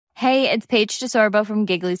Hey, it's Paige DeSorbo from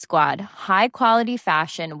Giggly Squad. High quality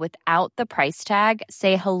fashion without the price tag.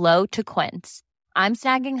 Say hello to Quince. I'm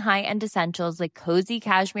snagging high-end essentials like cozy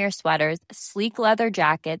cashmere sweaters, sleek leather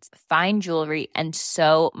jackets, fine jewelry, and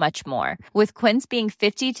so much more. With Quince being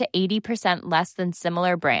 50 to 80% less than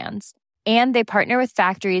similar brands. And they partner with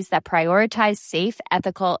factories that prioritize safe,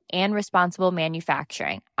 ethical, and responsible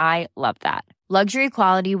manufacturing. I love that. Luxury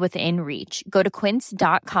quality within reach. Go to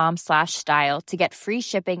quince.com/style to get free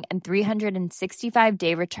shipping and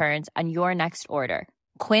 365-day returns on your next order.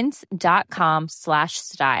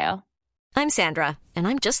 Quince.com/style. I'm Sandra, and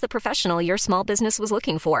I'm just the professional your small business was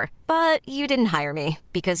looking for. But you didn't hire me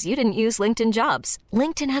because you didn't use LinkedIn Jobs.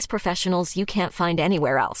 LinkedIn has professionals you can't find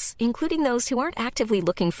anywhere else, including those who aren't actively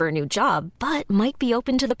looking for a new job, but might be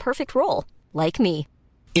open to the perfect role, like me.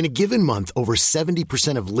 In a given month, over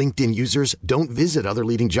 70% of LinkedIn users don't visit other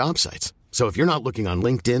leading job sites. So if you're not looking on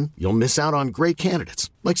LinkedIn, you'll miss out on great candidates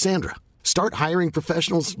like Sandra. Start hiring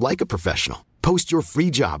professionals like a professional. Post your free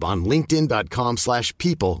job on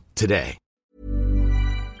linkedin.com/people today. What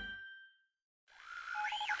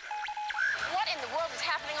in the world is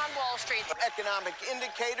happening on Wall Street? Economic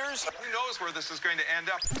indicators. Who knows where this is going to end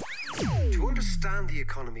up? To understand the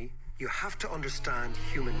economy, you have to understand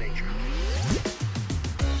human nature.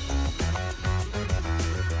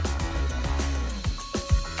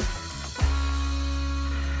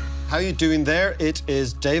 How are you doing there? It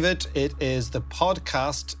is David. It is the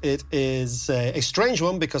podcast. It is a strange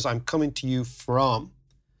one because I'm coming to you from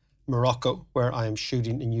Morocco, where I am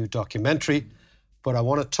shooting a new documentary. But I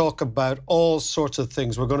want to talk about all sorts of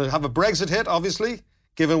things. We're going to have a Brexit hit, obviously,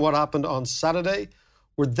 given what happened on Saturday.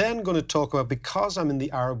 We're then going to talk about, because I'm in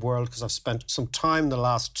the Arab world, because I've spent some time in the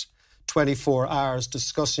last 24 hours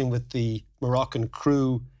discussing with the Moroccan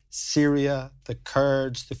crew Syria, the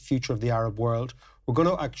Kurds, the future of the Arab world. We're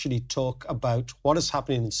going to actually talk about what is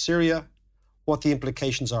happening in Syria, what the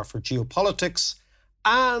implications are for geopolitics,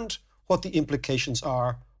 and what the implications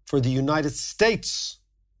are for the United States'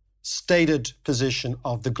 stated position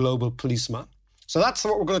of the global policeman. So that's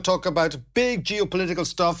what we're going to talk about. Big geopolitical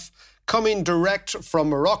stuff coming direct from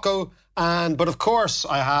Morocco. But of course,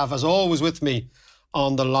 I have, as always with me,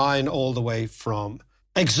 on the line all the way from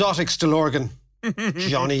exotic Stillorgan,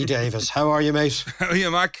 Johnny Davis. How are you, mate? How are you,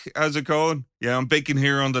 Mac? How's it going? Yeah, I'm baking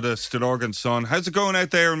here under the Stillorgan sun. How's it going out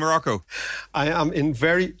there in Morocco? I am in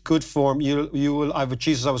very good form. You will.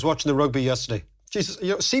 Jesus, I was watching the rugby yesterday. Jesus,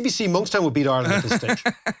 CBC Monkstown will beat Ireland at this stage.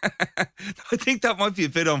 I think that might be a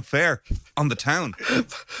bit unfair on the town.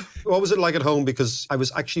 What was it like at home? Because I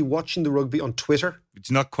was actually watching the rugby on Twitter. It's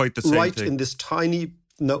not quite the same right thing. in this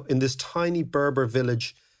tiny Berber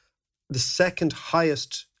village, the second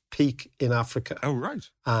highest peak in Africa. Oh, right.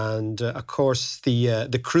 And of course,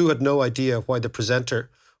 the crew had no idea why the presenter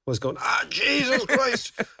was going, Jesus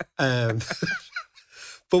Christ.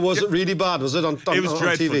 But was it really bad? Was it on It was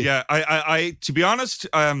dreadful, TV? Yeah. I to be honest,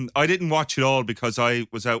 I didn't watch it all because I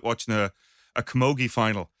was out watching a camogie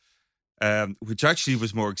final, which actually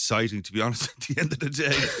was more exciting, to be honest, at the end of the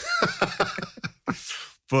day.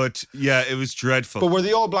 But yeah, it was dreadful. But were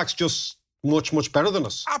the All Blacks just much, much better than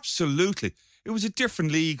us? Absolutely. It was a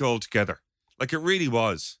different league altogether. Like, it really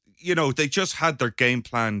was. You know, they just had their game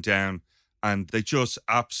plan down and they just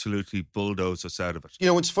absolutely bulldozed us out of it. You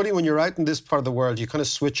know, it's funny when you're out in this part of the world, you kind of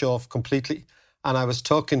switch off completely. And I was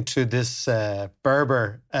talking to this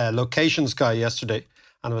Berber locations guy yesterday,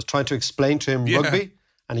 and I was trying to explain to him rugby,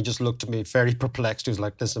 and he just looked at me very perplexed. He was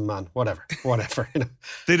like, listen, man, whatever. You know.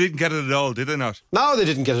 They didn't get it at all, did they not? No, they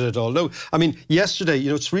didn't get it at all. No. I mean, yesterday, you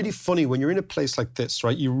know, it's really funny when you're in a place like this,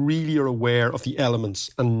 right? You really are aware of the elements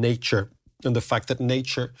and nature and the fact that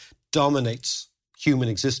nature dominates human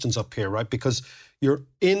existence up here, right? Because you're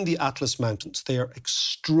in the Atlas Mountains. They are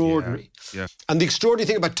extraordinary. Yeah. And the extraordinary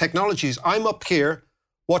thing about technology is I'm up here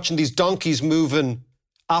watching these donkeys moving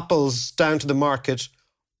apples down to the market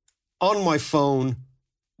on my phone,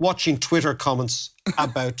 watching Twitter comments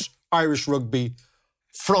about Irish rugby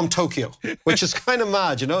from Tokyo, which is kind of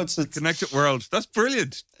mad, you know. It's Connected world. That's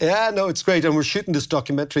brilliant. Yeah, no, it's great. And we're shooting this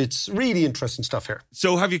documentary. It's really interesting stuff here.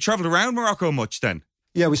 So have you travelled around Morocco much then?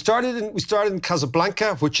 Yeah, we started in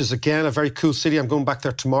Casablanca, which is, again, a very cool city. I'm going back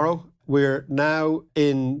there tomorrow. We're now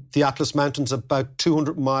in the Atlas Mountains, about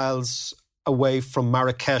 200 miles away from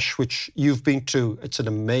Marrakesh, which you've been to. It's an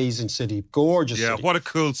amazing city, gorgeous city. Yeah, what a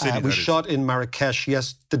cool city that we is. shot in Marrakesh,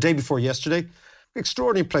 the day before yesterday.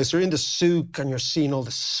 Extraordinary place. You're in the souk and you're seeing all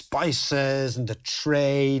the spices and the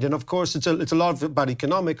trade. And of course, it's a lot about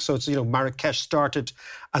economics. So it's, you know, Marrakesh started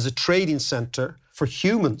as a trading centre for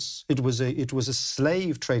humans. It was a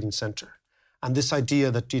slave trading centre. And this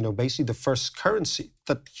idea that, you know, basically the first currency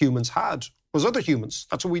that humans had was other humans.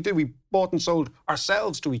 That's what we did. We bought and sold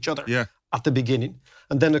ourselves to each other at the beginning.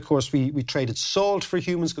 And then, of course, we traded salt for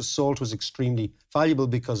humans because salt was extremely valuable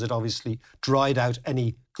because it obviously dried out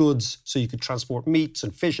any goods so you could transport meats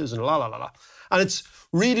and fishes and la, la, la, la. And it's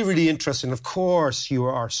really, really interesting. Of course, you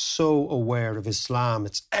are so aware of Islam.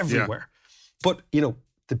 It's everywhere. But, you know,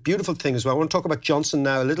 the beautiful thing is, well, I want to talk about Johnson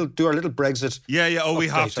now, do our little Brexit. Yeah. Oh, we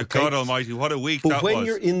update, have to. okay? God almighty, what a week but that was. But when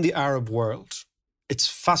you're in the Arab world, it's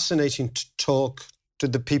fascinating to talk to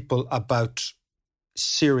the people about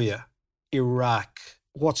Syria, Iraq,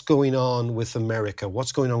 what's going on with America,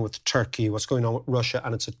 what's going on with Turkey, what's going on with Russia,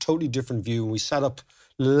 and it's a totally different view. And we sat up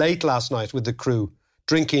late last night with the crew,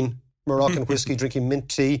 drinking Moroccan whiskey, drinking mint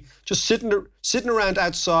tea, just sitting around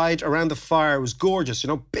outside, around the fire. It was gorgeous, you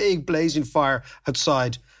know, big blazing fire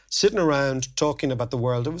outside, sitting around talking about the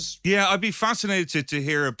world. It was... Yeah, I'd be fascinated to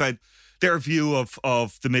hear about their view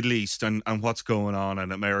of the Middle East and what's going on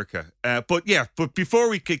in America. But before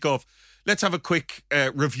we kick off, let's have a quick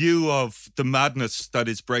review of the madness that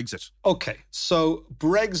is Brexit. Okay, so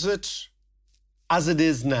Brexit as it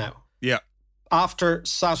is now. Yeah. After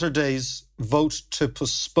Saturday's vote to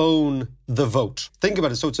postpone the vote. Think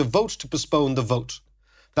about it. So it's a vote to postpone the vote.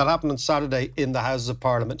 That happened on Saturday in the Houses of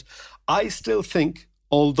Parliament. I still think,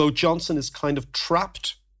 although Johnson is kind of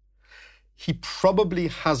trapped, he probably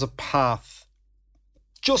has a path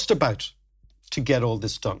just about to get all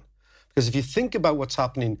this done. Because if you think about what's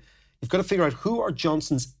happening, you've got to figure out who are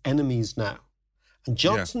Johnson's enemies now. And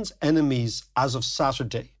Johnson's enemies as of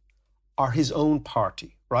Saturday are his own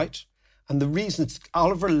party, right? And the reason it's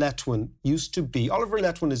Oliver Letwin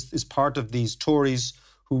is part of these Tories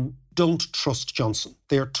who don't trust Johnson.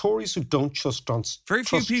 They are Tories who don't trust Johnson. Very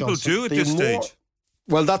few people do at this stage.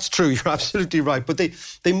 Well, that's true. You're absolutely right. But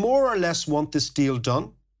they more or less want this deal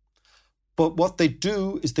done. But what they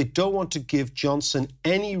do is they don't want to give Johnson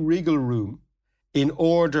any wriggle room in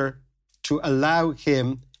order to allow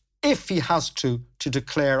him, if he has to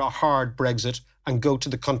declare a hard Brexit and go to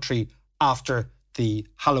the country after the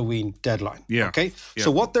Halloween deadline. Yeah. Okay? Yeah.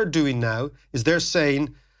 So what they're doing now is they're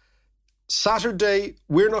saying, Saturday,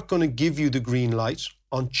 we're not going to give you the green light.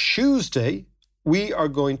 On Tuesday, we are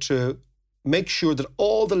going to make sure that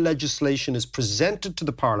all the legislation is presented to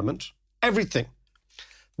the Parliament, everything.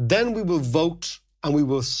 Then we will vote and we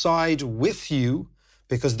will side with you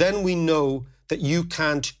because then we know that you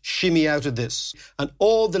can't shimmy out of this. And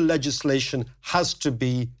all the legislation has to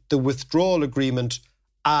be the withdrawal agreement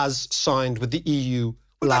as signed with the EU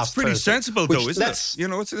last Thursday. That's pretty sensible, though, isn't it? You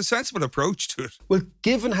know, it's a sensible approach to it. Well,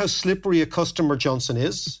 given how slippery a customer Johnson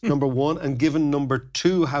is, number one, and given number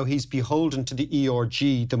two, how he's beholden to the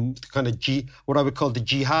ERG, the kind of what I would call the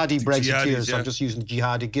jihadi Brexiteers. Yeah. I'm just using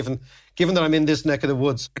jihadi, given that I'm in this neck of the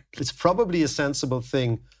woods. It's probably a sensible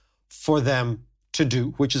thing for them to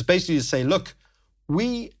do, which is basically to say, look,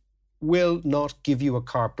 we will not give you a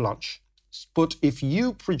carte blanche, but if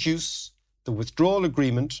you produce the withdrawal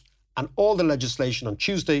agreement and all the legislation on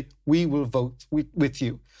Tuesday, we will vote with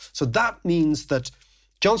you. So that means that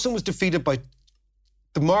Johnson was defeated by,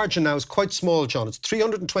 the margin now is quite small, John. It's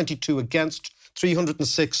 322 against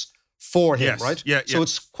 306 for him, right? Yeah. So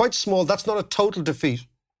it's quite small. That's not a total defeat.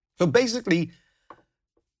 So basically,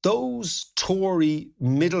 those Tory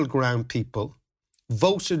middle ground people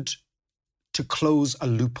voted to close a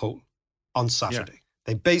loophole on Saturday. Yeah.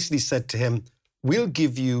 They basically said to him, we'll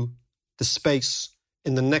give you the space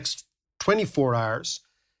in the next 24 hours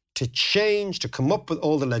to change, to come up with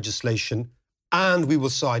all the legislation, and we will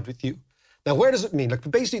side with you. Now, where does it mean? Like,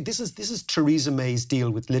 basically, this is Theresa May's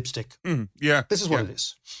deal with lipstick. This is what it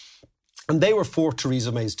is. And they were for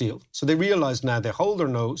Theresa May's deal. So they realised now they hold their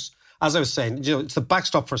nose. As I was saying, you know, it's the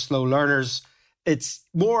backstop for slow learners. It's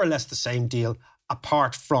more or less the same deal,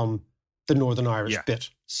 apart from the Northern Irish bit.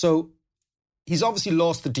 So he's obviously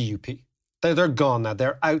lost the DUP. They're gone now.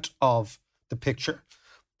 They're out of the picture.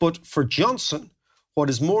 But for Johnson, what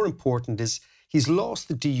is more important is he's lost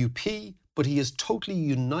the DUP, but he has totally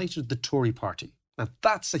united the Tory party. Now,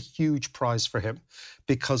 that's a huge prize for him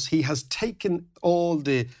because he has taken all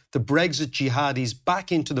the Brexit jihadis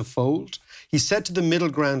back into the fold. He said to the middle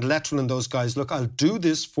ground, Letwin and those guys, look, I'll do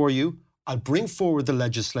this for you. I'll bring forward the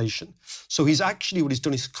legislation. So he's actually, what he's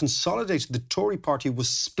done, he's consolidated. The Tory party was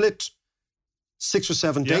split 6 or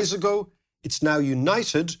 7 days ago. It's now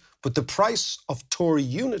united, but the price of Tory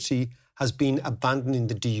unity has been abandoning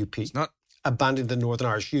the DUP. It's not abandoning the Northern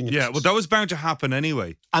Irish Union. Yeah, well, that was bound to happen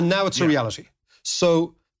anyway. And now it's a reality.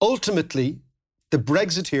 So ultimately, the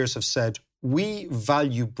Brexiteers have said, we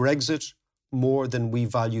value Brexit more than we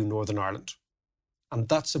value Northern Ireland. And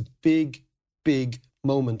that's a big, big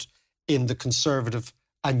moment in the Conservative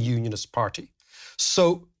and Unionist Party.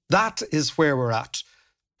 So That is where we're at.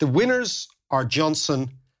 The winners are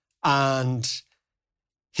Johnson and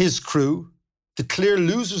his crew. The clear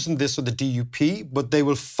losers in this are the DUP, but they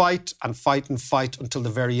will fight and fight and fight until the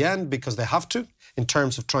very end because they have to, in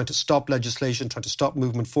terms of trying to stop legislation, trying to stop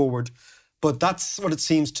movement forward. But that's what it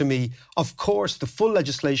seems to me. Of course, the full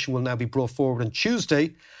legislation will now be brought forward on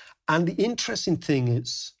Tuesday. And the interesting thing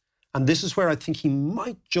is, and this is where I think he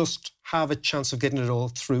might just have a chance of getting it all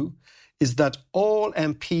through, is that all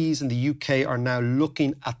MPs in the UK are now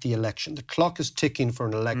looking at the election. The clock is ticking for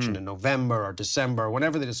an election in November or December, or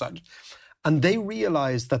whenever they decide. And they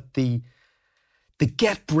realise that the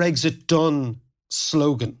Get Brexit Done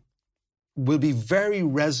slogan will be very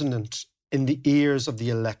resonant in the ears of the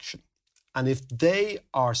election. And if they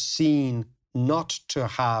are seen not to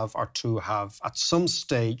have, or to have at some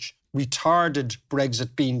stage retarded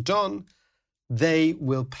Brexit being done, they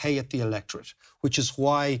will pay at the electorate, which is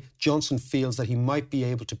why Johnson feels that he might be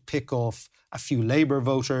able to pick off a few Labour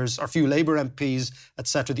voters, or a few Labour MPs,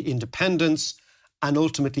 etc., the independents, and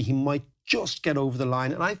ultimately he might just get over the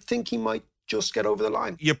line. And I think he might just get over the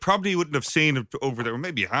line. You probably wouldn't have seen it over there, or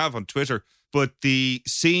maybe you have on Twitter, but the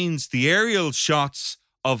scenes, the aerial shots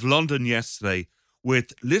of London yesterday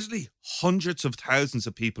with literally hundreds of thousands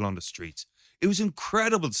of people on the streets. It was an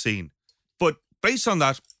incredible scene. But based on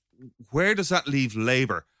that, where does that leave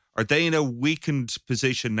Labour? Are they in a weakened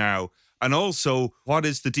position now? And also, what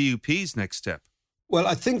is the DUP's next step? Well,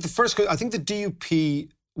 I think the DUP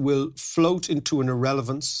will float into an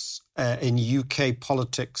irrelevance in UK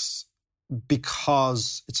politics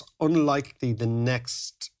because it's unlikely the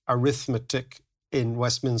next arithmetic in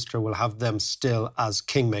Westminster will have them still as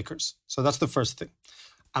kingmakers. So that's the first thing.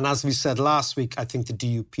 And as we said last week, I think the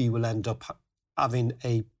DUP will end up having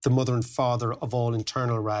the mother and father of all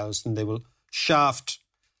internal rows, and they will shaft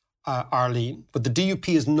Arlene. But the DUP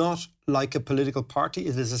is not like a political party,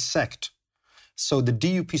 it is a sect. So the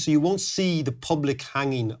DUP, so you won't see the public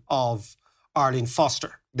hanging of Arlene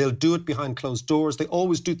Foster. They'll do it behind closed doors. They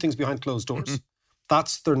always do things behind closed doors.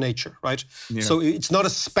 That's their nature, right? Yeah. So it's not a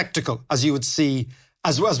spectacle, as you would see,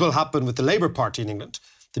 as will happen with the Labour Party in England.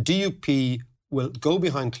 The DUP will go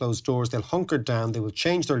behind closed doors, they'll hunker down, they will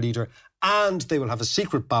change their leader, and they will have a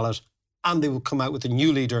secret ballot, and they will come out with a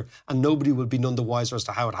new leader, and nobody will be none the wiser as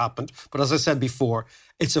to how it happened. But as I said before,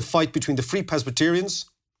 it's a fight between the Free Presbyterians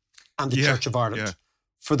and the Church of Ireland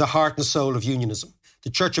for the heart and soul of unionism. The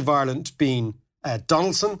Church of Ireland being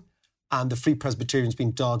Donaldson, and the Free Presbyterians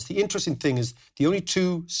being Dodds. The interesting thing is the only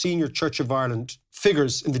two senior Church of Ireland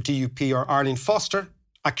figures in the DUP are Arlene Foster,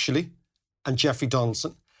 actually, and Geoffrey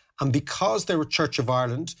Donaldson. And because they were Church of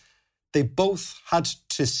Ireland, they both had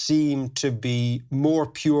to seem to be more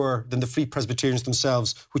pure than the Free Presbyterians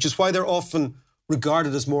themselves, which is why they're often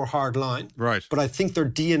regarded as more hardline. Right. But I think their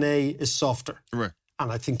DNA is softer. Right.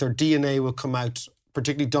 And I think their DNA will come out,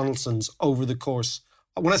 particularly Donaldson's, over the course.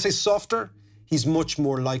 When I say softer, he's much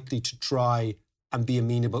more likely to try and be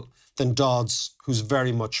amenable than Dodds, who's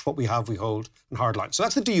very much what we hold, and hardline. So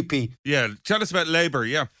that's the DUP. Yeah, tell us about Labour,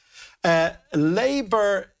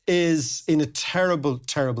 Labour is in a terrible,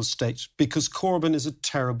 terrible state because Corbyn is a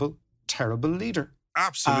terrible, terrible leader.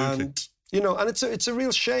 Absolutely. And, and it's a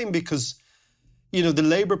real shame because, the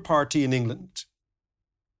Labour Party in England,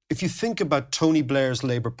 if you think about Tony Blair's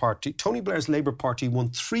Labour Party won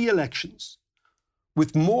 3 elections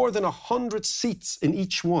with more than 100 seats in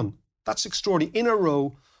each one. That's extraordinary. In a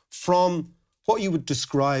row from what you would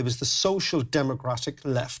describe as the social democratic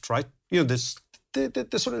left, right? This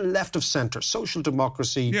the sort of left of centre, social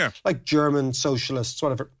democracy, like German socialists,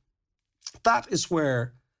 whatever. That is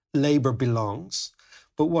where Labour belongs.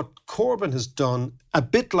 But what Corbyn has done, a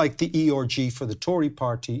bit like the ERG for the Tory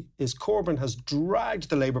party, is Corbyn has dragged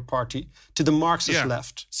the Labour Party to the Marxist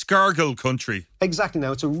left. Scargill country. Exactly.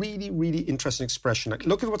 Now, it's a really, really interesting expression.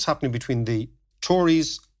 Look at what's happening between the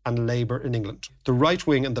Tories and Labour in England. The right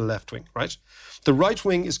wing and the left wing, right? The right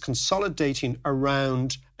wing is consolidating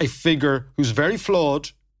around a figure who's very flawed,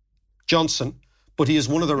 Johnson, but he is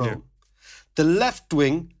one of their own. The left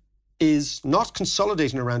wing is not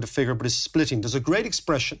consolidating around a figure, but is splitting. There's a great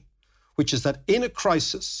expression, which is that in a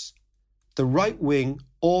crisis, the right wing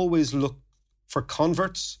always look for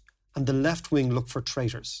converts and the left wing look for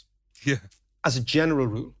traitors. Yeah. As a general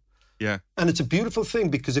rule. Yeah. And it's a beautiful thing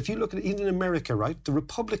because if you look at it, even in America, right, the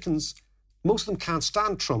Republicans, most of them can't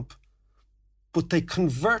stand Trump, but they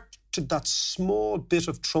convert to that small bit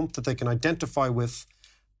of Trump that they can identify with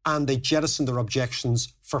and they jettison their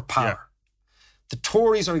objections for power. Yeah. The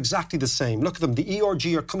Tories are exactly the same. Look at them. The ERG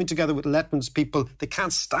are coming together with Letman's people. They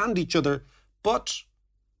can't stand each other, but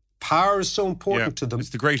power is so important to them. It's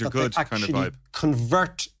the greater good kind of vibe.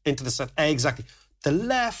 Convert into the set. Exactly. the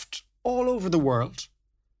left all over the world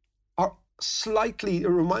are slightly, it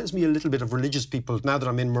reminds me a little bit of religious people now that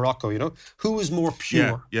I'm in Morocco, you know, who is more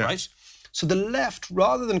pure, right? So the left,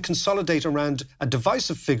 rather than consolidate around a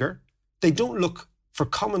divisive figure, they don't look for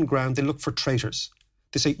common ground, they look for traitors.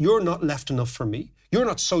 They say, you're not left enough for me. You're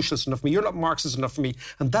not socialist enough for me. You're not Marxist enough for me.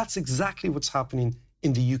 And that's exactly what's happening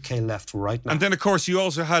in the UK left right now. And then, of course, you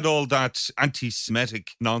also had all that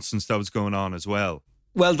anti-Semitic nonsense that was going on as well.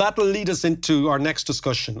 Well, that'll lead us into our next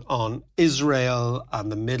discussion on Israel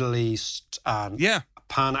and the Middle East and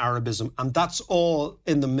pan-Arabism. And that's all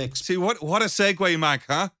in the mix. See, what a segue, Mac,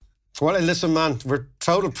 huh? Well, listen, man, we're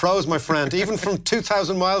total pros, my friend, even from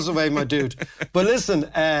 2,000 miles away, my dude. But listen,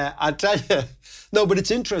 I tell you, no, but it's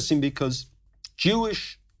interesting because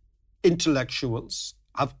Jewish intellectuals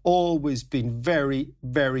have always been very,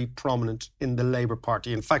 very prominent in the Labour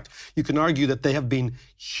Party. In fact, you can argue that they have been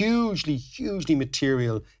hugely, hugely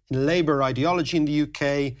material in Labour ideology in the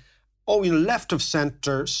UK, left of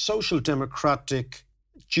centre, social democratic,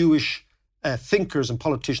 Jewish thinkers and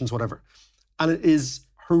politicians, whatever. And it is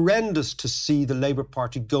horrendous to see the Labour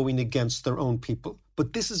Party going against their own people.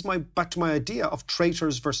 But this is back to my idea of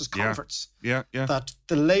traitors versus converts. Yeah. That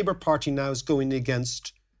the Labour Party now is going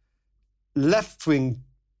against left-wing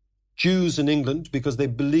Jews in England because they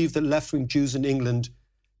believe that left-wing Jews in England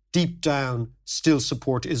deep down still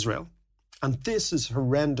support Israel. And this is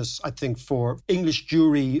horrendous, I think, for English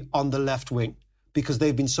Jewry on the left wing because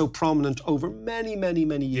they've been so prominent over many, many,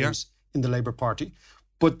 many years in the Labour Party.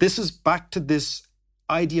 But this is back to this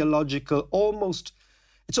ideological,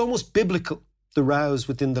 it's almost biblical, the rows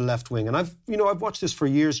within the left wing. And I've watched this for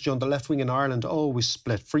years, John. The left wing in Ireland always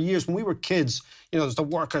split. For years, when we were kids, there's the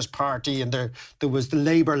Workers' Party and there was the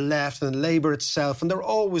Labour left and Labour itself, and they're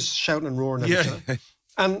always shouting and roaring at each other.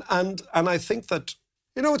 And I think that,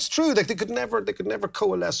 it's true. They could never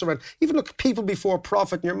coalesce around. Even look, people before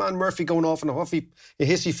profit, and your man Murphy going off in a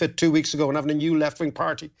hissy fit 2 weeks ago and having a new left-wing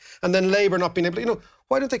party. And then Labour not being able to,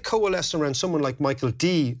 why don't they coalesce around someone like Michael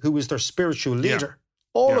D, who is their spiritual leader?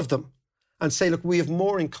 All of them. And say, look, we have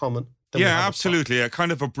more in common than we have absolutely. A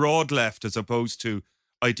kind of a broad left as opposed to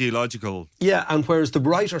ideological. Yeah, and whereas the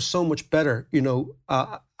right are so much better,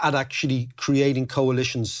 at actually creating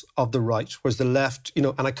coalitions of the right, whereas the left,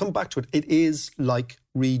 and I come back to it, it is like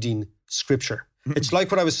reading scripture. It's like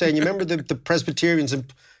what I was saying. You remember the Presbyterians in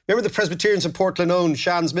Portland,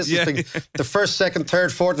 Shan's missus thing, the first, second,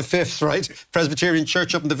 third, fourth, and fifth, right? Presbyterian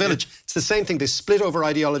church up in the village. It's the same thing. They split over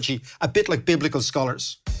ideology, a bit like biblical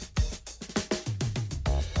scholars.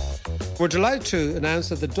 We're delighted to announce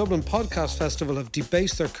that the Dublin Podcast Festival have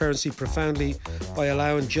debased their currency profoundly by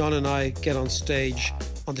allowing John and I get on stage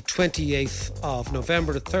on the 28th of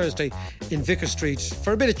November, a Thursday, in Vicar Street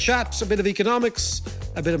for a bit of chat, a bit of economics,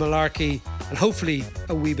 a bit of malarkey, and hopefully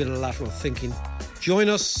a wee bit of lateral thinking. Join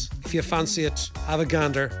us if you fancy it. Have a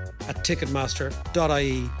gander at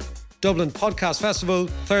ticketmaster.ie. Dublin Podcast Festival,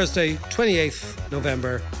 Thursday, 28th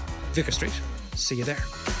November, Vicar Street. See you there.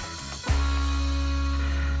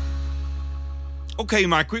 Okay,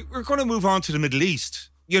 Mark, we're going to move on to the Middle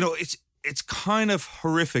East. It's kind of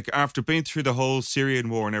horrific after being through the whole Syrian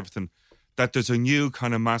war and everything that there's a new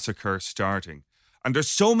kind of massacre starting. And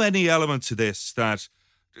there's so many elements to this that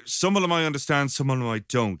some of them I understand, some of them I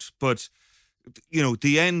don't. But,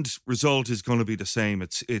 the end result is going to be the same.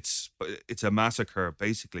 It's a massacre,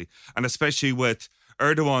 basically. And especially with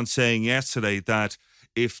Erdogan saying yesterday that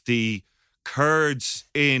if the Kurds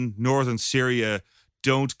in northern Syria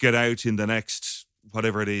don't get out in the next,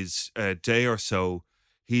 whatever it is, day or so,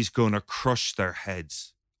 he's going to crush their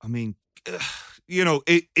heads. I mean,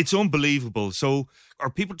 it's unbelievable. So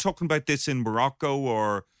are people talking about this in Morocco,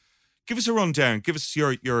 or give us a rundown? Give us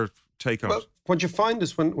your take on it. What you find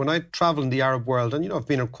is when I travel in the Arab world, and, I've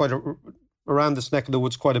been around this neck of the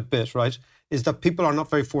woods quite a bit, right, is that people are not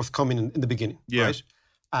very forthcoming in the beginning, right?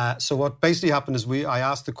 So what basically happened is I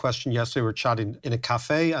asked the question yesterday, we were chatting in a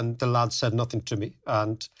cafe and the lad said nothing to me.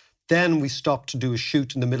 And then we stopped to do a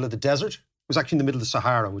shoot in the middle of the desert. It was actually in the middle of the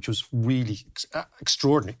Sahara, which was really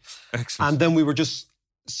extraordinary. Excellent. And then we were just,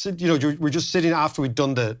 we're just sitting after we'd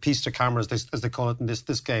done the piece to cameras, as they call it in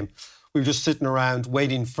this game. We were just sitting around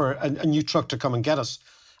waiting for a new truck to come and get us.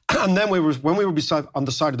 And then when we were on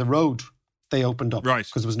the side of the road, they opened up. Right.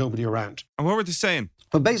 Because there was nobody around. And what were they saying?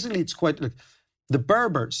 But basically it's quite like, the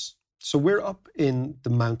Berbers, so we're up in the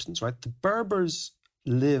mountains, right? The Berbers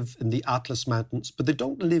live in the Atlas Mountains, but they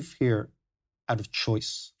don't live here out of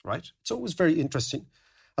choice, right? It's always very interesting.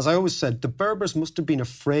 As I always said, the Berbers must have been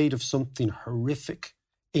afraid of something horrific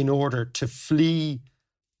in order to flee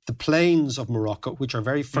the plains of Morocco, which are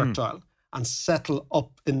very fertile, and settle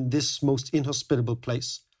up in this most inhospitable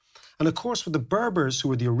place. And of course, with the Berbers, who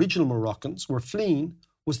were the original Moroccans, were fleeing,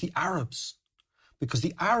 was the Arabs. Because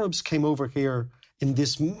the Arabs came over here in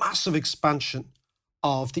this massive expansion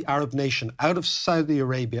of the Arab nation out of Saudi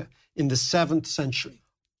Arabia in the 7th century,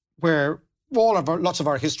 where lots of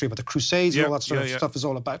our history about the Crusades and all that sort of stuff is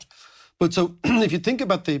all about. But so if you think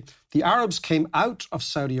about the Arabs came out of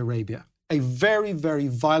Saudi Arabia, a very, very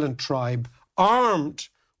violent tribe, armed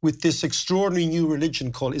with this extraordinary new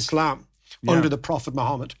religion called Islam under the Prophet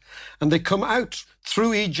Muhammad. And they come out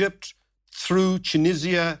through Egypt, through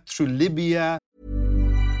Tunisia, through Libya.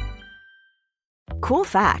 Cool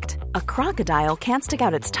fact, a crocodile can't stick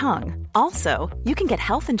out its tongue. Also, you can get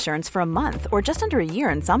health insurance for a month or just under a year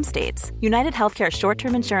in some states. United Healthcare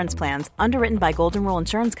short-term insurance plans, underwritten by Golden Rule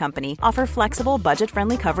Insurance Company, offer flexible,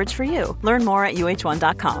 budget-friendly coverage for you. Learn more at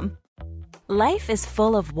uh1.com. Life is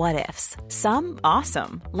full of what-ifs. Some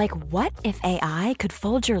awesome, like what if AI could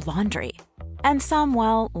fold your laundry? And some,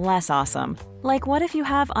 well, less awesome, like what if you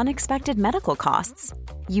have unexpected medical costs?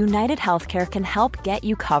 United Healthcare can help get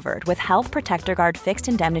you covered with Health Protector Guard fixed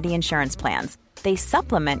indemnity insurance plans. They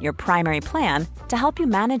supplement your primary plan to help you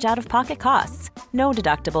manage out-of-pocket costs. No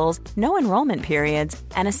deductibles, no enrollment periods,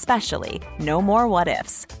 and especially no more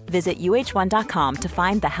what-ifs. Visit uh1.com to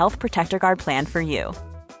find the Health Protector Guard plan for you.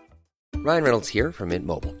 Ryan Reynolds here from Mint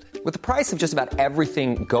Mobile. With the price of just about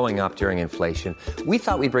everything going up during inflation, we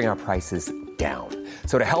thought we'd bring our prices down.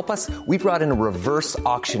 So to help us, we brought in a reverse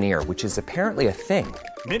auctioneer, which is apparently a thing.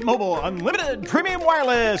 Mint Mobile Unlimited Premium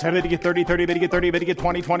Wireless. How to get 30, 30, bit to get 30, bit to get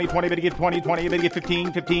 20, 20, 20, bit to get 20, 20, bit to get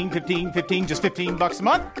 15, 15, 15, 15, just $15 a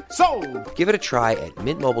month? Sold! Give it a try at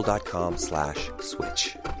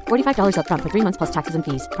mintmobile.com/switch. $45 up front for 3 months plus taxes and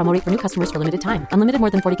fees. Promo rate for new customers for limited time. Unlimited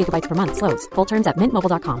more than 40 gigabytes per month. Slows full terms at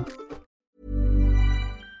mintmobile.com.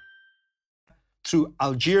 Through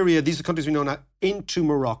Algeria, these are countries we know now, into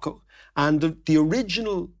Morocco. And the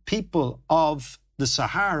original people of the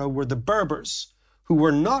Sahara were the Berbers, who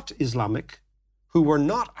were not Islamic, who were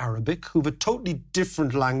not Arabic, who have a totally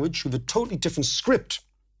different language, who have a totally different script.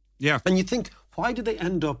 Yeah. And you think, why did they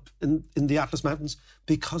end up in the Atlas Mountains?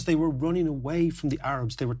 Because they were running away from the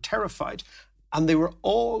Arabs. They were terrified. And they were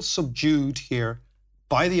all subdued here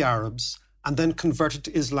by the Arabs and then converted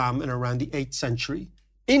to Islam in around the 8th century.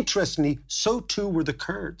 Interestingly, so too were the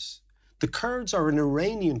Kurds. The Kurds are an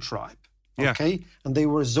Iranian tribe, okay? And they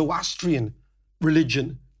were a Zoroastrian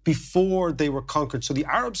religion before they were conquered. So the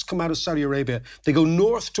Arabs come out of Saudi Arabia, they go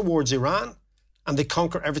north towards Iran, and they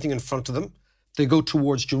conquer everything in front of them. They go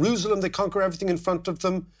towards Jerusalem, they conquer everything in front of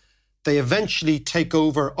them. They eventually take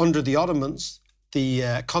over under the Ottomans,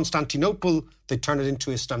 the Constantinople, they turn it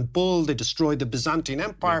into Istanbul, they destroy the Byzantine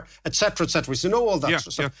Empire, etc., etc. So you know all that sort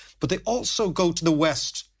of stuff. But they also go to the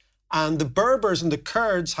west. And the Berbers and the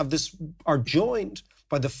Kurds are joined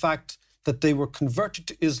by the fact that they were converted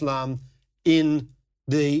to Islam in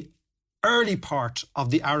the early part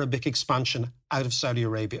of the Arabic expansion out of Saudi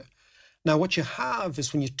Arabia. Now, what you have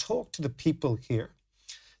is when you talk to the people here,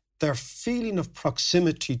 their feeling of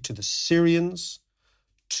proximity to the Syrians,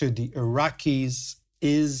 to the Iraqis,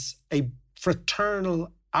 is a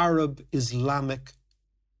fraternal Arab Islamic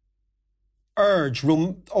urge,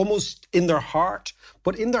 almost in their heart,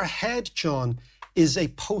 but in their head, John, is a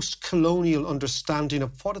post-colonial understanding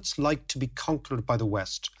of what it's like to be conquered by the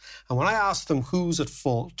West. And when I asked them who's at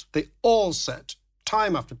fault, they all said,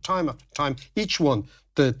 time after time after time, each one,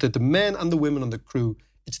 the men and the women on the crew,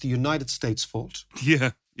 it's the United States' fault.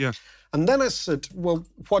 Yeah, yeah. And then I said, well,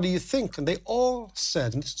 what do you think? And they all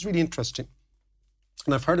said, and this is really interesting,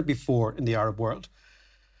 and I've heard it before in the Arab world,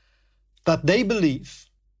 that they believe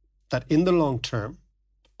that in the long term,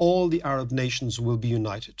 all the Arab nations will be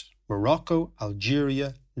united. Morocco,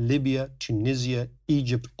 Algeria, Libya, Tunisia,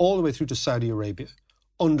 Egypt, all the way through to Saudi Arabia,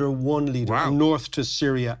 under one leader, and north to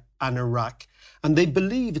Syria and Iraq. And they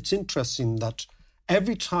believe, it's interesting, that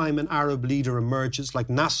every time an Arab leader emerges, like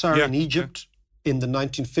Nasser in Egypt in the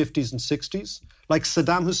 1950s and 60s, like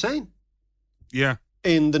Saddam Hussein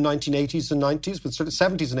in the 1980s and 90s, but sort of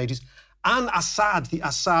 70s and 80s, and Assad,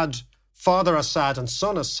 Father Assad and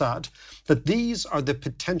son Assad, that these are the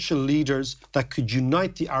potential leaders that could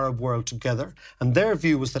unite the Arab world together. And their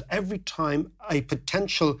view was that every time a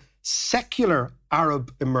potential secular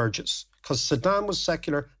Arab emerges, because Saddam was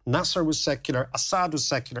secular, Nasser was secular, Assad was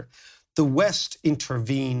secular, the West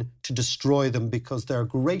intervene to destroy them because their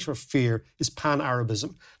greater fear is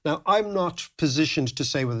pan-Arabism. Now, I'm not positioned to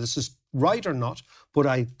say whether this is right or not, but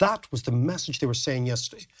that was the message they were saying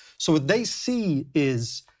yesterday. So what they see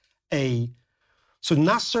is so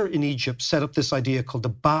Nasser in Egypt set up this idea called the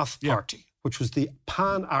Ba'ath Party, which was the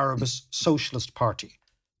pan-Arabist socialist party.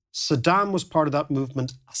 Saddam was part of that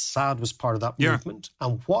movement. Assad was part of that movement.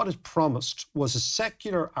 And what it promised was a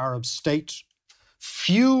secular Arab state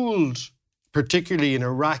fueled, particularly in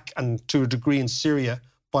Iraq and to a degree in Syria,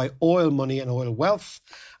 by oil money and oil wealth.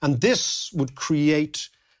 And this would create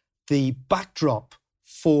the backdrop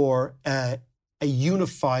for a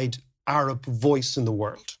unified Arab voice in the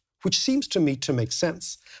world, which seems to me to make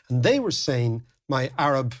sense. And they were saying, my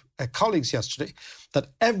Arab colleagues yesterday, that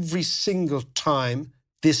every single time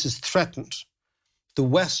this is threatened, the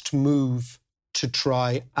West move to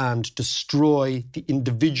try and destroy the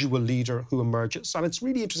individual leader who emerges. And it's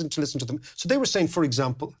really interesting to listen to them. So they were saying, for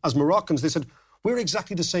example, as Moroccans, they said, we're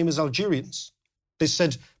exactly the same as Algerians. They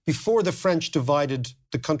said before the French divided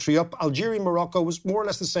the country up, Algeria and Morocco was more or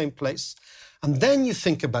less the same place. And then you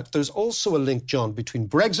think about it, there's also a link, John, between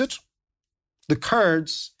Brexit, the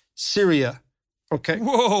Kurds, Syria. Okay.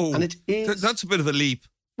 Whoa. And it is. That's a bit of a leap.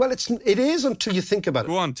 Well, it is until you think about it.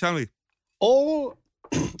 Go on, tell me. All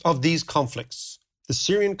of these conflicts, the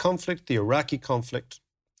Syrian conflict, the Iraqi conflict,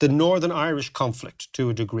 the Northern Irish conflict to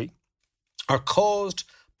a degree, are caused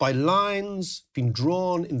by lines being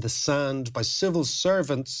drawn in the sand by civil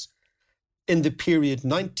servants in the period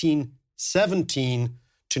 1917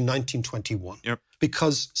 to 1921. Yep.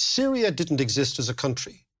 Because Syria didn't exist as a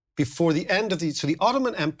country before the end of so the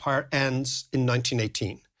Ottoman Empire ends in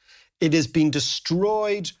 1918. It has been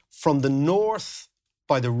destroyed from the north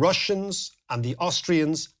by the Russians and the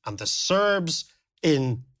Austrians and the Serbs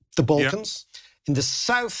in the Balkans. Yep. In the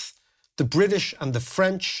south, the British and the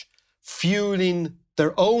French fueling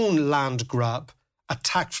their own land grab,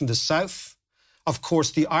 attacked from the south. Of course,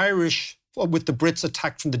 the Irish, with the Brits,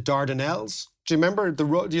 attacked from the Dardanelles. Do you remember the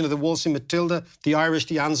Wolseley Matilda, the Irish,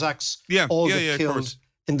 the Anzacs, all get killed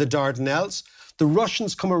in the Dardanelles? The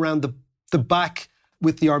Russians come around the back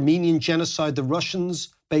with the Armenian genocide. The Russians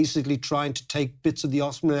basically trying to take bits of the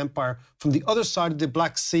Ottoman Empire from the other side of the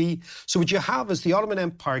Black Sea. So what you have is the Ottoman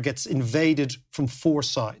Empire gets invaded from four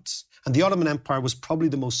sides. And the Ottoman Empire was probably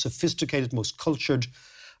the most sophisticated, most cultured,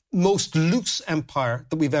 most loose empire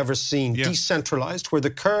that we've ever seen, decentralized, where the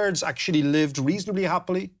Kurds actually lived reasonably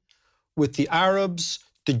happily with the Arabs.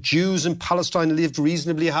 The Jews in Palestine lived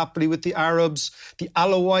reasonably happily with the Arabs. The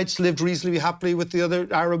Alawites lived reasonably happily with the other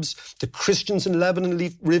Arabs. The Christians in Lebanon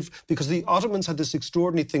lived, because the Ottomans had this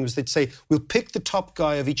extraordinary thing, was they'd say, we'll pick the top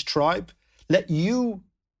guy of each tribe, let you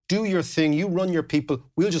do your thing, you run your people,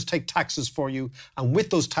 we'll just take taxes for you. And with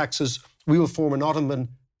those taxes, we will form an Ottoman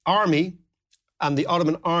army, and the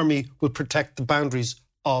Ottoman army will protect the boundaries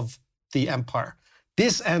of the empire.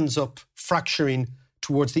 This ends up fracturing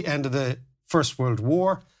towards the end of the First World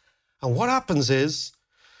War. And what happens is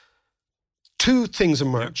two things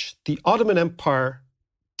emerge. The Ottoman Empire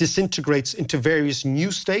disintegrates into various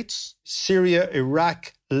new states: Syria,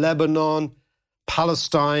 Iraq, Lebanon,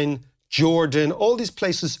 Palestine, Jordan, all these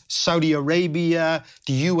places, Saudi Arabia,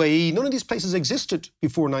 the UAE. None of these places existed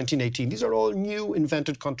before 1918. These are all new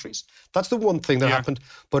invented countries. That's the one thing that happened.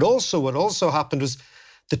 But also what also happened was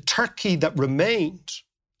the Turkey that remained.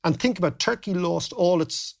 And think about, Turkey lost all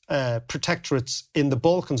its protectorates in the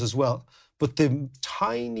Balkans as well. But the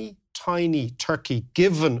tiny, tiny Turkey,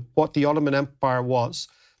 given what the Ottoman Empire was,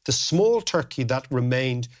 the small Turkey that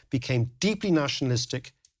remained became deeply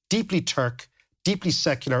nationalistic, deeply Turk, deeply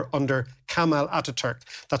secular under Kemal Ataturk.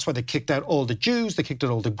 That's why they kicked out all the Jews, they kicked out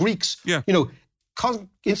all the Greeks. Yeah. You know,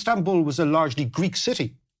 Istanbul was a largely Greek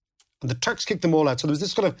city, and the Turks kicked them all out. So there was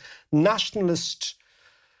this kind of nationalist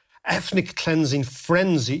ethnic cleansing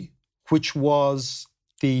frenzy, which was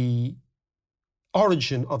the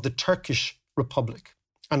origin of the Turkish Republic.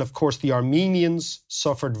 And of course, the Armenians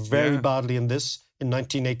suffered very badly in this in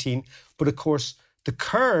 1918. But of course, the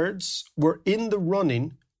Kurds were in the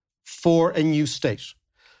running for a new state.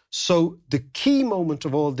 So the key moment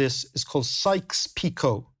of all this is called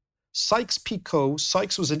Sykes-Picot. Sykes-Picot,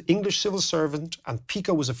 Sykes was an English civil servant and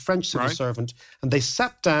Picot was a French civil servant. And they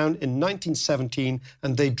sat down in 1917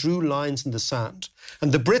 and they drew lines in the sand.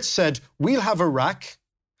 And the Brits said, we'll have Iraq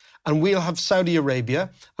and we'll have Saudi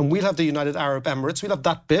Arabia and we'll have the United Arab Emirates. We'll have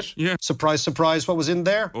that bit. Yeah. Surprise, surprise, what was in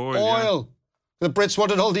there? Oil. Yeah. The Brits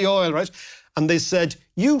wanted all the oil, right? And they said,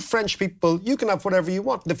 you French people, you can have whatever you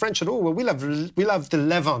want. And the French said, oh, well, we'll have the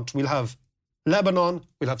Levant, we'll have Lebanon,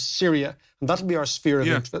 we'll have Syria, and that'll be our sphere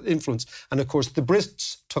of influence. And of course, the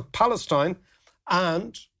Brits took Palestine,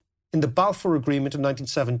 and in the Balfour Agreement in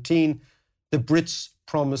 1917, the Brits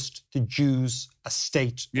promised the Jews a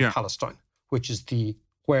state in Palestine, which is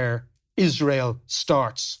where Israel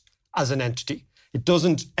starts as an entity. It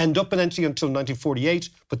doesn't end up an entity until 1948,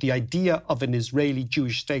 but the idea of an Israeli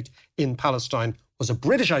Jewish state in Palestine was a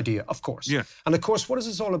British idea, of course. Yeah. And of course, what is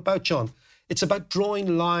this all about, John? It's about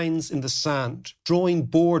drawing lines in the sand, drawing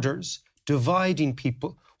borders, dividing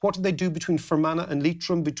people. What did they do between Fermanagh and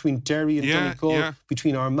Leitrim, between Derry and Donegal,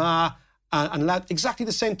 between Armagh and Louth? Exactly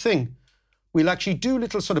the same thing. We'll actually do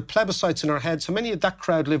little sort of plebiscites in our heads. How many of that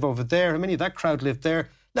crowd live over there? How many of that crowd live there?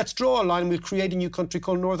 Let's draw a line. We'll create a new country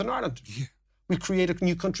called Northern Ireland. Yeah. We'll create a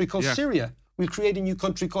new country called Syria. We'll create a new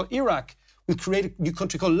country called Iraq. We'll create a new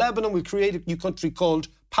country called Lebanon. We'll create a new country called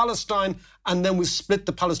Palestine. And then we'll split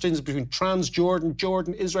the Palestinians between Transjordan,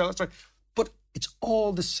 Jordan, Israel, etc. But it's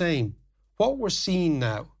all the same. What we're seeing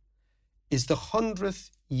now is the 100th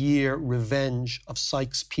year revenge of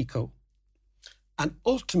Sykes-Picot. And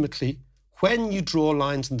ultimately, when you draw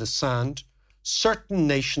lines in the sand, certain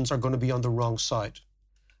nations are going to be on the wrong side.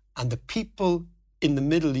 And the people in the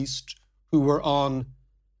Middle East who were on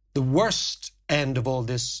the worst end of all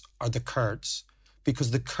this are the Kurds. Because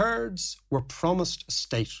the Kurds were promised a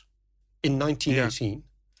state in 1918.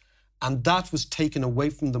 And that was taken away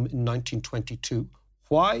from them in 1922.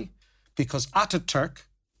 Why? Because Ataturk,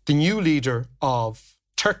 the new leader of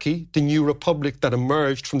Turkey, the new republic that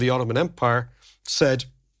emerged from the Ottoman Empire, said,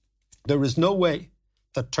 there is no way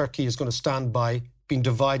that Turkey is going to stand by being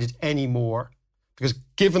divided anymore. Because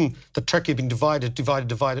given that Turkey had been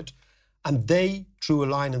divided, and they drew a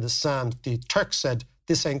line in the sand, the Turks said,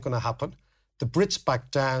 this ain't going to happen. The Brits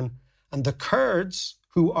backed down, and the Kurds,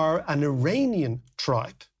 who are an Iranian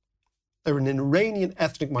tribe, they're an Iranian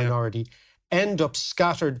ethnic minority, end up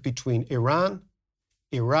scattered between Iran,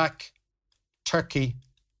 Iraq, Turkey,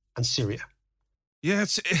 and Syria. Yeah,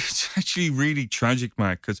 it's actually really tragic,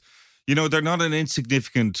 Mark, because, you know, they're not an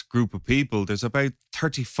insignificant group of people. There's about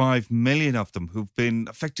 35 million of them who've been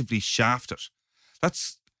effectively shafted.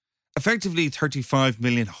 That's effectively 35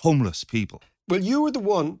 million homeless people. Well, you were the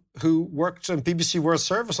one who worked on BBC World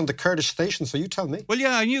Service on the Kurdish station, so you tell me. Well,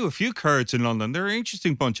 yeah, I knew a few Kurds in London. They're an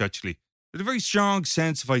interesting bunch, actually. They had a very strong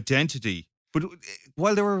sense of identity. But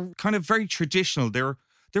while they were kind of very traditional, they were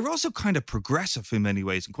also kind of progressive in many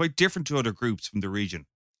ways and quite different to other groups from the region.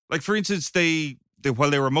 Like, for instance, while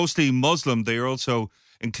they were mostly Muslim, they also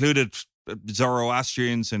included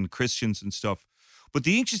Zoroastrians and Christians and stuff. But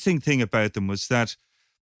the interesting thing about them was that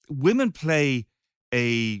women play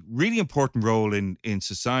a really important role in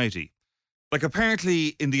society. Like,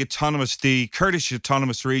 apparently in the Kurdish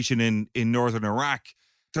autonomous region in northern Iraq,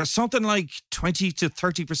 there's something like 20 to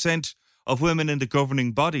 30% of women in the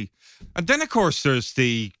governing body. And then, of course, there's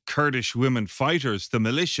the Kurdish women fighters, the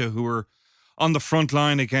militia, who are on the front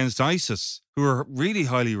line against ISIS, who are really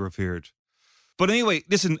highly revered. But anyway,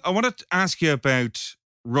 listen, I want to ask you about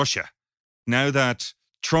Russia. Now that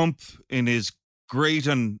Trump, in his great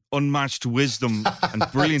and unmatched wisdom and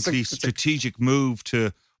brilliantly strategic move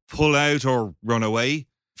to pull out or run away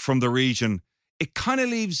from the region, it kind of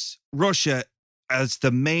leaves Russia as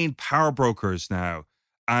the main power brokers now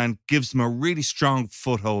and gives them a really strong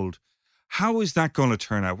foothold. How is that going to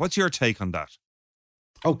turn out? What's your take on that?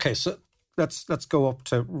 Okay, so let's go up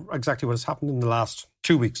to exactly what has happened in the last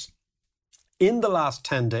 2 weeks. In the last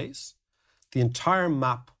 10 days, the entire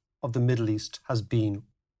map of the Middle East has been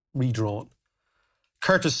redrawn,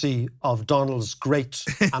 courtesy of Donald's great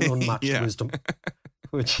and unmatched wisdom,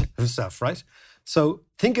 which himself, right? So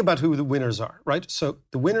think about who the winners are, right? So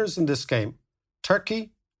the winners in this game,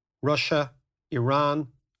 Turkey, Russia, Iran,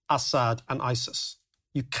 Assad, and ISIS.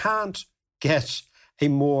 You can't get a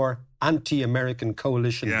more anti-American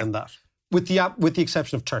coalition than that, with the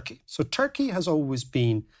exception of Turkey. So Turkey has always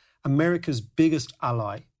been America's biggest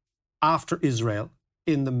ally after Israel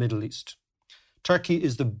in the Middle East. Turkey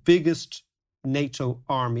is the biggest NATO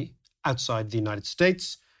army outside the United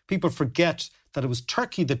States. People forget that it was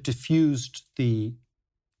Turkey that diffused the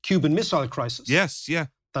Cuban Missile Crisis. Yes, yeah.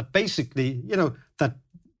 That basically, that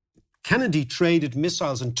Kennedy traded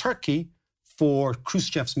missiles in Turkey for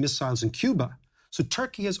Khrushchev's missiles in Cuba. So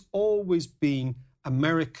Turkey has always been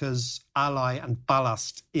America's ally and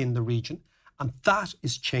ballast in the region. And that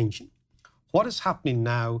is changing. What is happening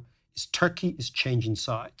now is Turkey is changing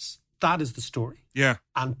sides. That is the story. Yeah.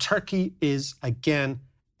 And Turkey is, again,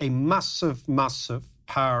 a massive, massive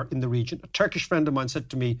power in the region. A Turkish friend of mine said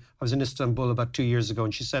to me, I was in Istanbul about 2 years ago,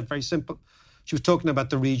 and she said, very simple. She was talking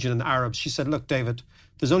about the region and the Arabs. She said, look, David,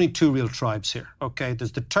 there's only two real tribes here, okay?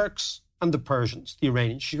 There's the Turks and the Persians, the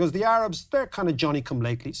Iranians. She goes, the Arabs, they're kind of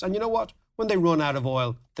Johnny-come-latelys. And you know what? When they run out of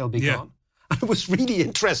oil, they'll be gone. And it was really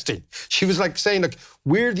interesting. She was like saying, look,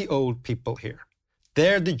 we're the old people here.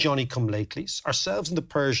 They're the Johnny-come-latelys. Ourselves and the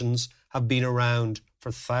Persians have been around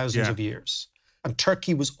for thousands of years. And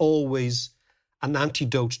Turkey was always an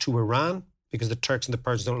antidote to Iran, because the Turks and the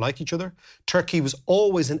Persians don't like each other. Turkey was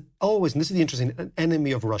always, and this is the interesting, an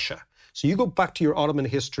enemy of Russia. So you go back to your Ottoman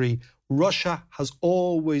history, Russia has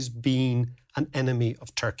always been an enemy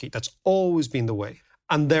of Turkey. That's always been the way.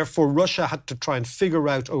 And therefore, Russia had to try and figure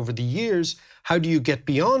out over the years, how do you get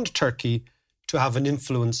beyond Turkey to have an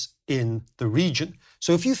influence in the region?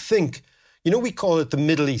 So if you think, we call it the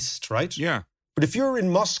Middle East, right? Yeah. But if you're in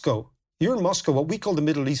Moscow, what we call the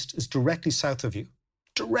Middle East is directly south of you,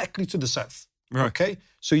 directly to the south. Right. Okay?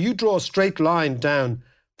 So you draw a straight line down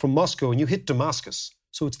from Moscow and you hit Damascus.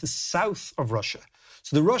 So it's the south of Russia.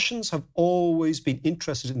 So the Russians have always been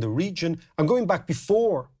interested in the region. I'm going back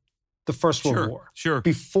before the First World War. Sure.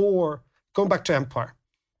 Before, going back to empire.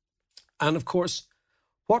 And of course,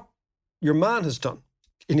 what your man has done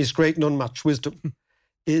in his great and unmatched wisdom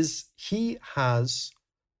is he has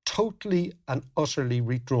totally and utterly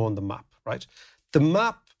redrawn the map, right? The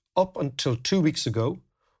map up until 2 weeks ago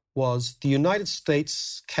was the United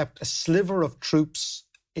States kept a sliver of troops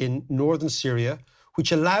in northern Syria,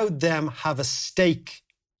 which allowed them have a stake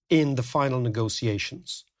in the final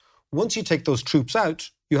negotiations. Once you take those troops out,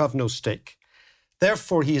 you have no stake.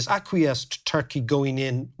 Therefore, he has acquiesced to Turkey going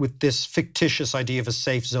in with this fictitious idea of a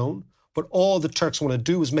safe zone. But all the Turks want to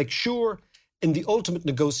do is make sure in the ultimate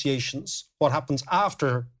negotiations, what happens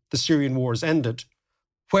after the Syrian war is ended,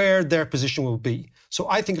 where their position will be. So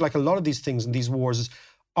I think like a lot of these things in these wars is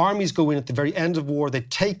armies go in at the very end of war, they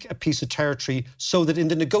take a piece of territory so that in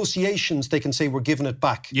the negotiations they can say we're giving it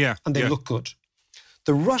back. Yeah, and they look good.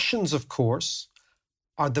 The Russians, of course,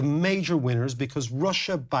 are the major winners because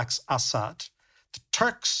Russia backs Assad. The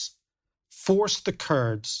Turks forced the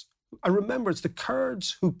Kurds. I remember it's the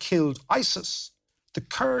Kurds who killed ISIS. The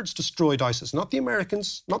Kurds destroyed ISIS, not the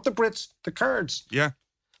Americans, not the Brits, the Kurds. Yeah.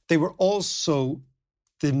 They were also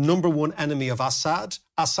the number one enemy of Assad.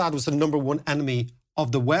 Assad was the number one enemy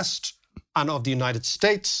of the West and of the United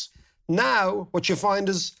States. Now, what you find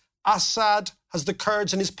is Assad has the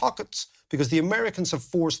Kurds in his pockets because the Americans have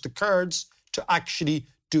forced the Kurds to actually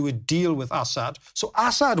do a deal with Assad. So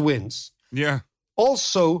Assad wins. Yeah.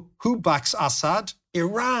 Also, who backs Assad?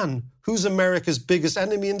 Iran. Who's America's biggest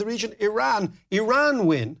enemy in the region? Iran. Iran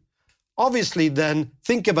win. Obviously, then,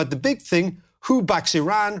 think about the big thing. Who backs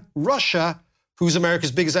Iran? Russia. Who's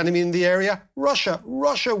America's biggest enemy in the area? Russia.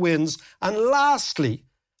 Russia wins. And lastly,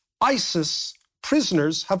 ISIS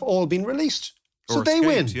prisoners have all been released. So they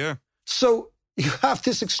win. Yeah. So you have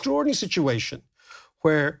this extraordinary situation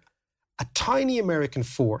where a tiny American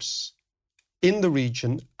force in the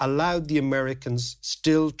region allowed the Americans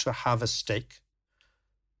still to have a stake.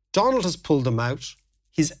 Donald has pulled them out.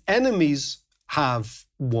 His enemies have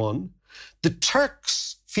won. The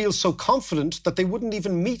Turks feel so confident that they wouldn't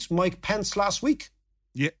even meet Mike Pence last week.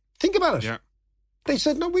 Yeah. Think about it. Yeah. They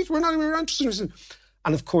said, no, we're not even interested.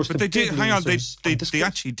 And of course, but they did. Hang on, they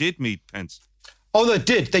actually did meet Pence. Oh, they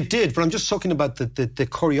did. But I'm just talking about the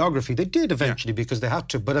choreography. They did eventually because they had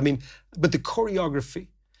to. But I mean, but the choreography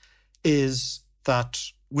is that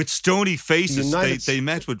with stony faces, they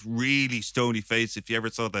met with really stony faces. If you ever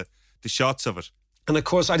saw the shots of it. And of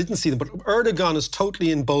course, I didn't see them, but Erdogan is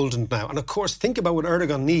totally emboldened now. And of course, think about what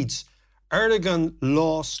Erdogan needs. Erdogan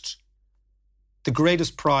lost the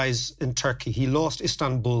greatest prize in Turkey. He lost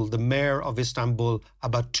Istanbul, the mayor of Istanbul,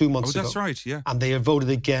 about 2 months ago. Oh, that's right, yeah. And they voted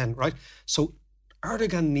again, right? So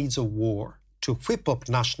Erdogan needs a war to whip up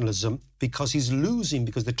nationalism because he's losing,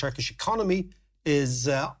 because the Turkish economy is,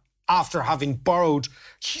 after having borrowed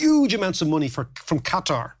huge amounts of money from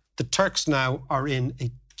Qatar, the Turks now are in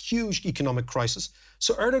a huge economic crisis.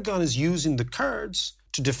 So Erdogan is using the Kurds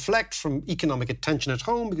to deflect from economic attention at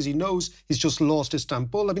home because he knows he's just lost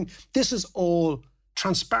Istanbul. I mean, this is all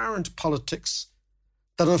transparent politics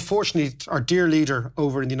that unfortunately our dear leader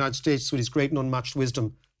over in the United States with his great and unmatched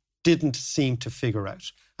wisdom didn't seem to figure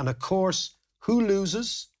out. And of course, who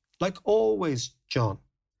loses? Like always, John.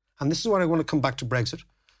 And this is what I want to come back to Brexit.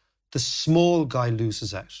 The small guy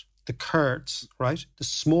loses out. The Kurds, right? The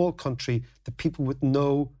small country, the people with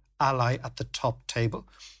no ally at the top table.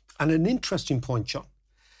 And an interesting point, John,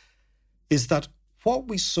 is that what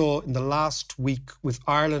we saw in the last week with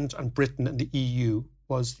Ireland and Britain and the EU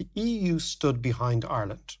was the EU stood behind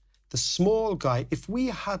Ireland. The small guy, if we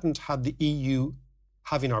hadn't had the EU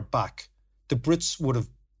having our back, the Brits would have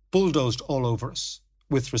bulldozed all over us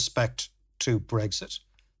with respect to Brexit.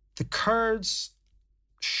 The Kurds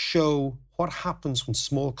show what happens when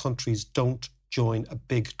small countries don't join a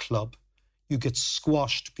big club. You get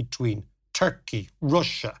squashed between Turkey,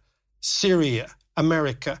 Russia, Syria,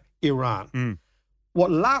 America, Iran.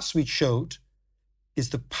 What last week showed is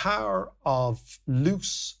the power of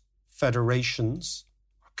loose federations,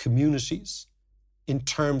 communities, in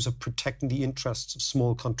terms of protecting the interests of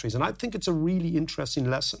small countries. And I think it's a really interesting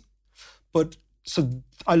lesson. But so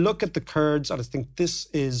I look at the Kurds and I think this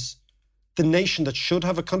is the nation that should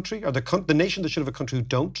have a country, or the nation that should have a country who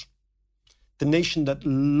don't, the nation that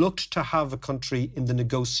looked to have a country in the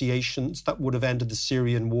negotiations that would have ended the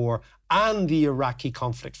Syrian war and the Iraqi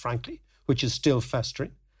conflict, frankly, which is still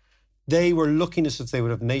festering. They were looking as if they would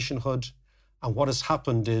have nationhood, and what has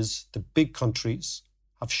happened is the big countries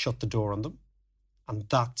have shut the door on them. And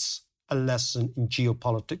that's a lesson in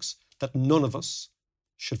geopolitics that none of us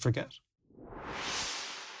should forget.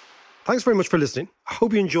 Thanks very much for listening. I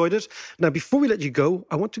hope you enjoyed it. Now, before we let you go,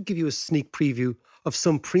 I want to give you a sneak preview of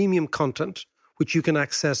some premium content which you can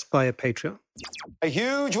access via Patreon. A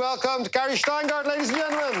huge welcome to Gary Steingart, ladies and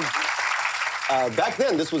gentlemen. Back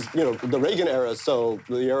then, this was, the Reagan era, so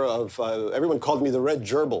the era of, everyone called me the Red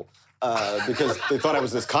Gerbil because they thought I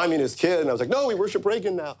was this communist kid, and I was like, no, we worship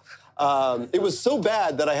Reagan now. It was so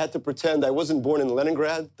bad that I had to pretend I wasn't born in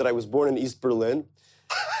Leningrad, that I was born in East Berlin.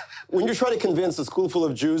 When you're trying to convince a school full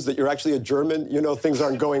of Jews that you're actually a German, things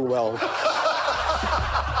aren't going well.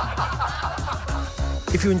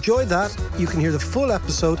 If you enjoyed that, you can hear the full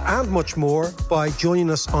episode and much more by joining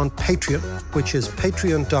us on Patreon, which is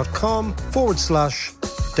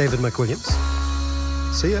patreon.com/David McWilliams.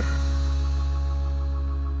 See ya.